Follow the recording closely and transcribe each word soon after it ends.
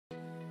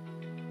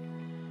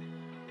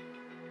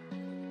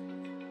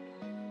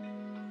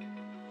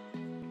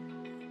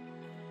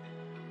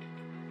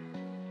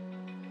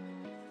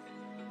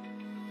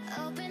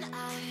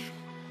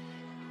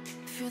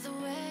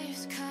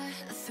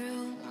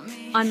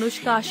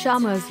Anushka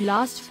Sharma's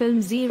last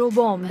film Zero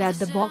bombed at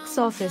the box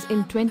office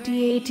in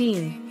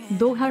 2018,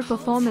 though her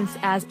performance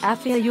as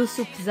Aafia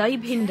Yusufzai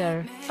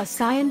Bhinder, a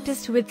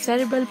scientist with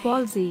cerebral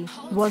palsy,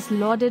 was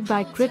lauded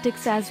by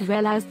critics as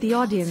well as the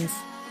audience.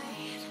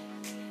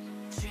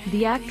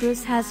 The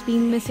actress has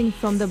been missing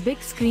from the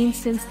big screen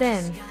since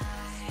then.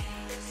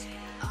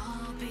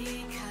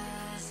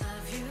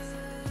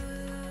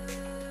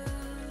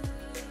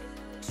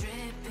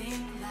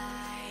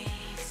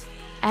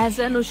 As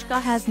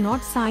Anushka has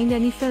not signed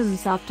any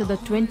films after the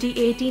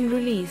 2018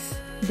 release,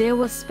 there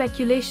was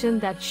speculation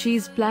that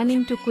she's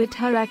planning to quit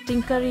her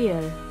acting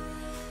career.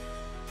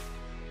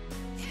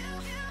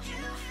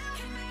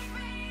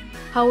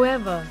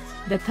 However,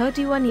 the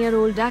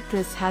 31-year-old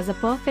actress has a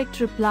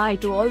perfect reply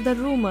to all the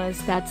rumors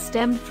that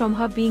stemmed from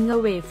her being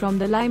away from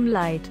the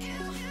limelight.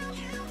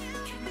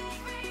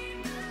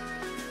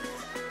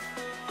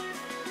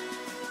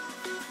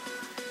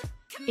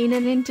 In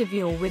an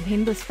interview with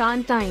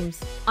Hindustan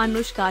Times,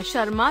 Anushka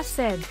Sharma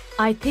said,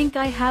 "I think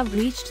I have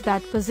reached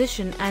that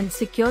position and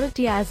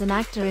security as an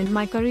actor in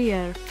my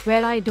career,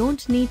 where I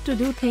don't need to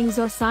do things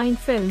or sign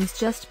films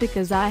just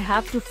because I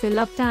have to fill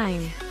up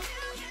time."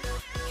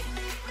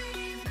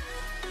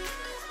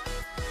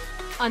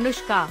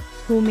 Anushka,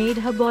 who made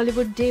her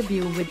Bollywood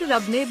debut with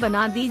Rab Ne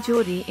Bana Di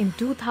Jodi in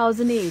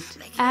 2008,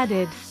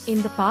 added,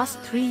 "In the past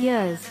 3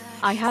 years,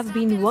 I have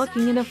been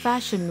working in a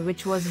fashion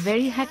which was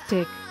very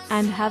hectic,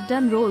 and have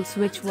done roles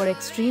which were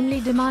extremely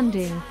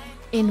demanding.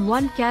 In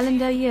one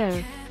calendar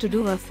year, to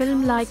do a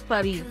film like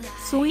Pari,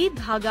 Sui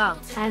Dhaga,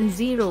 and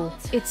Zero,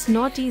 it's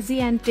not easy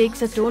and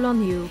takes a toll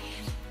on you.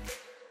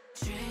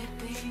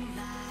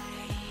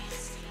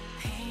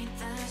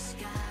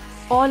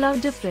 All are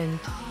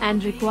different,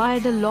 and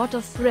required a lot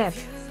of prep."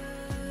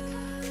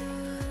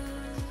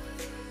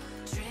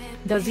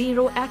 The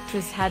Zero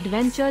actress had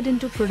ventured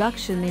into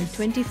production in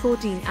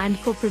 2014 and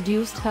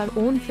co-produced her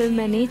own film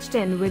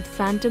NH10 with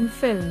Phantom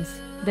Films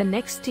the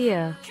next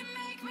year.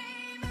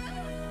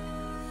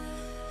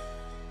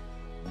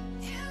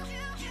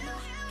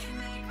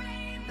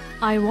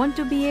 "I want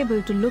to be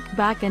able to look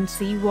back and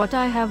see what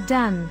I have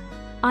done.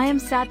 I am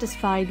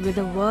satisfied with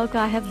the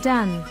work I have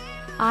done.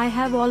 I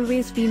have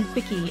always been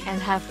picky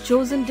and have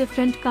chosen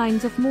different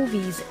kinds of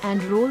movies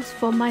and roles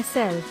for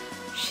myself,"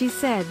 she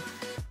said.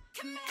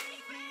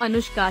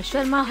 Anushka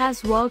Sharma has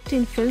worked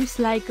in films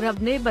like Rab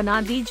Ne Bana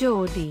Di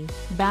Jodi,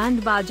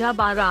 Band Baja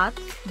Barat,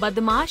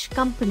 Badmaash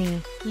Company,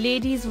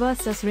 Ladies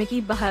vs Ricky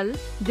Bahal,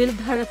 Dil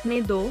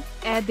Dhadkne Do,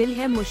 Ae Dil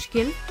Hai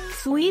Mushkil,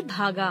 Sui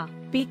Dhaga,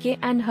 PK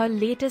and her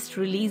latest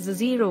release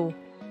Zero.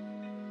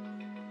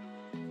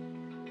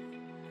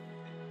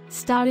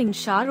 Starring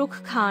Shah Rukh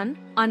Khan,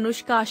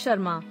 Anushka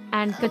Sharma,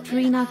 and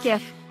Katrina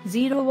Kaif,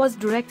 Zero was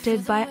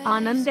directed by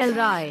Anand L.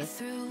 Rai.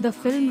 The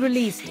film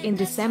released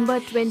in December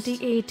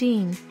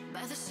 2018.